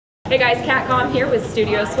Hey guys, Kat Com here with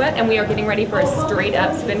Studio Sweat, and we are getting ready for a straight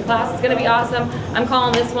up spin class. It's going to be awesome. I'm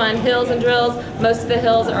calling this one hills and drills. Most of the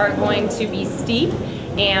hills are going to be steep,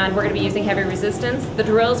 and we're going to be using heavy resistance. The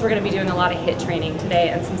drills, we're going to be doing a lot of HIIT training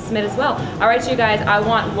today and some SMIT as well. All right, you guys, I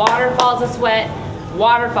want waterfalls of sweat.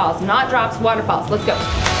 Waterfalls, not drops, waterfalls. Let's go.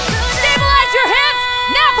 Stabilize your hips.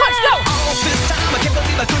 Now push, go.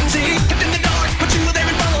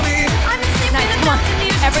 Nice, come on.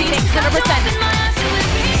 Everything, 100%.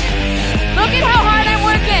 Look at how hard I'm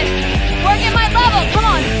working. Working my level. Come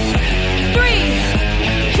on. 3,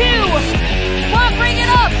 2, 1. Bring it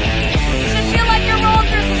up. Should feel like you're rolling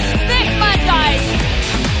through some thick mud, guys.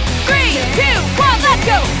 3, 2, 1. Let's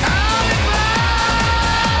go.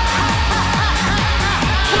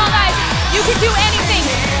 Come on, guys. You can do anything.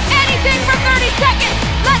 Anything for 30 seconds.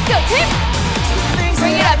 Let's go, team.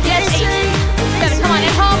 Bring it up. Yes, 8, 7. Come on,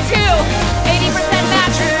 at home, 2. 80%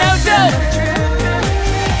 matches. No joke.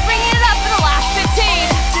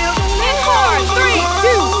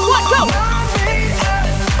 Go!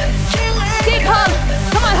 Deep pump.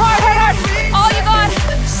 Come on, hard, hard, hard. All you got.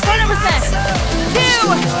 100%. 2,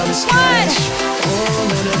 1.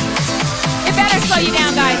 It better slow you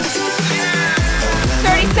down, guys.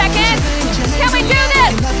 30 seconds. Can we do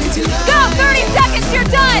this? Go!